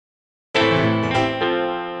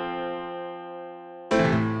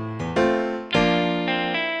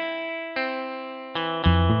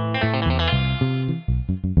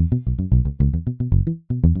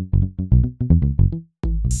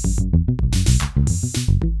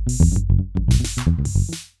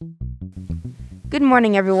Good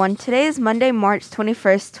morning, everyone. Today is Monday, March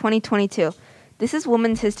 21st, 2022. This is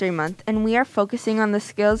Women's History Month, and we are focusing on the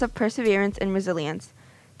skills of perseverance and resilience.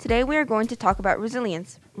 Today, we are going to talk about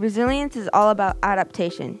resilience. Resilience is all about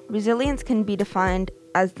adaptation. Resilience can be defined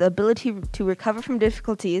as the ability to recover from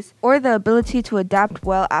difficulties or the ability to adapt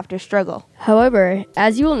well after struggle. However,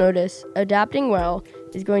 as you will notice, adapting well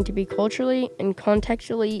is going to be culturally and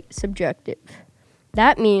contextually subjective.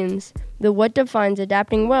 That means that what defines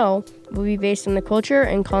adapting well will be based on the culture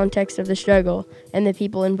and context of the struggle and the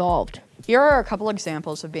people involved. Here are a couple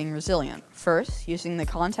examples of being resilient. First, using the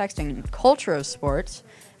context and culture of sports,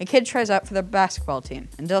 a kid tries out for the basketball team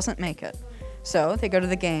and doesn't make it. So they go to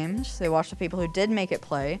the games, they watch the people who did make it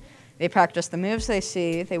play, they practice the moves they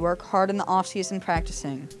see, they work hard in the off-season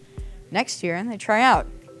practicing. Next year, they try out.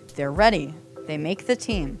 They're ready. They make the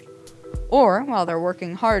team. Or, while they're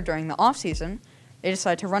working hard during the off-season, they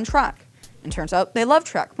decide to run track. And turns out they love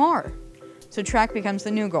track more. So track becomes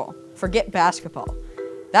the new goal. Forget basketball.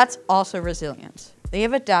 That's also resilience. They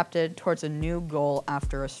have adapted towards a new goal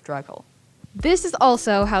after a struggle. This is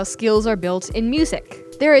also how skills are built in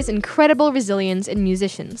music. There is incredible resilience in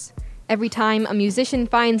musicians. Every time a musician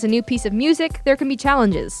finds a new piece of music, there can be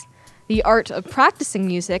challenges. The art of practicing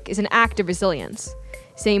music is an act of resilience.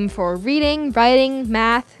 Same for reading, writing,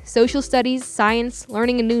 math, social studies, science,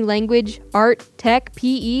 learning a new language, art, tech,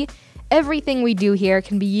 PE. Everything we do here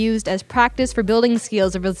can be used as practice for building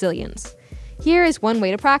skills of resilience. Here is one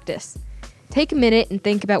way to practice. Take a minute and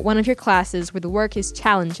think about one of your classes where the work is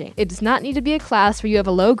challenging. It does not need to be a class where you have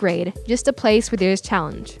a low grade, just a place where there is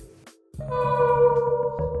challenge.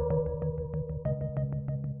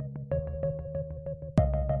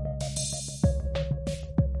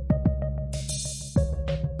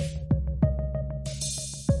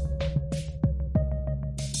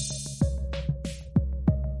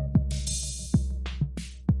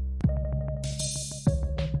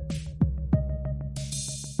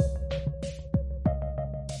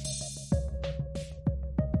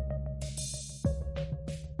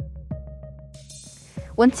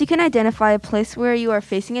 Once you can identify a place where you are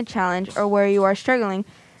facing a challenge or where you are struggling,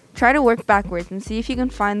 try to work backwards and see if you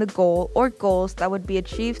can find the goal or goals that would be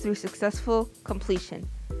achieved through successful completion.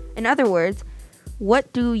 In other words,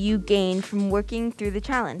 what do you gain from working through the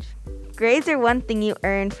challenge? Grades are one thing you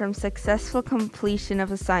earn from successful completion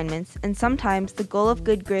of assignments, and sometimes the goal of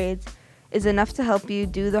good grades is enough to help you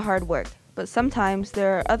do the hard work. But sometimes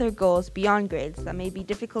there are other goals beyond grades that may be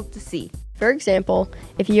difficult to see. For example,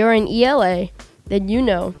 if you're in ELA, then you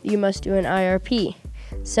know you must do an IRP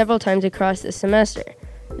several times across the semester.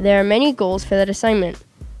 There are many goals for that assignment.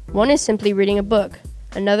 One is simply reading a book,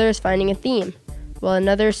 another is finding a theme, while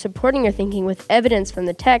another is supporting your thinking with evidence from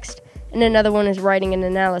the text, and another one is writing an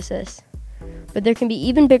analysis. But there can be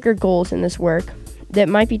even bigger goals in this work that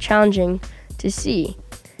might be challenging to see.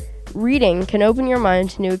 Reading can open your mind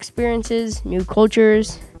to new experiences, new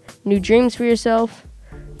cultures, new dreams for yourself.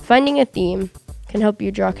 Finding a theme can help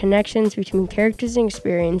you draw connections between characters and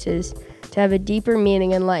experiences to have a deeper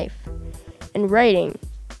meaning in life. And writing,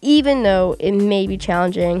 even though it may be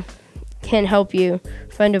challenging, can help you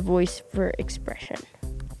find a voice for expression.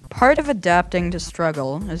 Part of adapting to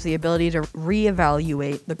struggle is the ability to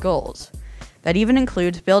reevaluate the goals. That even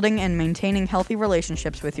includes building and maintaining healthy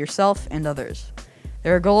relationships with yourself and others.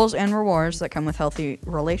 There are goals and rewards that come with healthy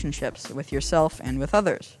relationships with yourself and with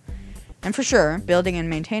others. And for sure, building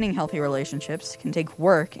and maintaining healthy relationships can take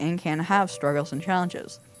work and can have struggles and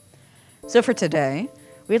challenges. So for today,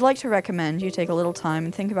 we'd like to recommend you take a little time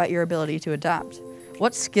and think about your ability to adapt.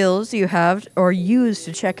 What skills do you have or use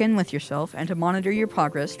to check in with yourself and to monitor your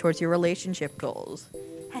progress towards your relationship goals?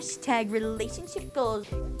 #relationship goals.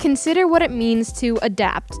 Consider what it means to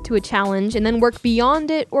adapt to a challenge and then work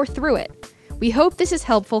beyond it or through it. We hope this is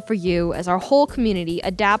helpful for you as our whole community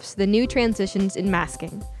adapts to the new transitions in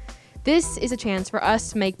masking. This is a chance for us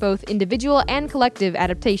to make both individual and collective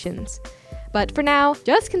adaptations. But for now,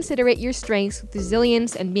 just consider it your strengths with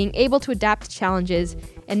resilience and being able to adapt to challenges,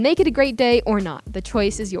 and make it a great day or not. The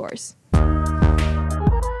choice is yours.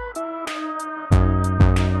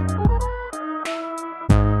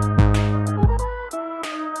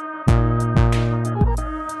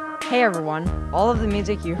 Hey everyone, all of the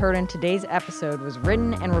music you heard in today's episode was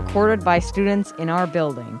written and recorded by students in our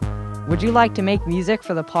building. Would you like to make music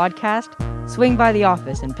for the podcast? Swing by the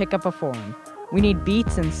office and pick up a form. We need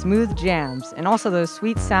beats and smooth jams, and also those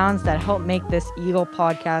sweet sounds that help make this Eagle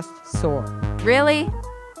podcast soar. Really?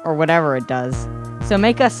 Or whatever it does. So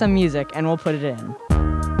make us some music and we'll put it in.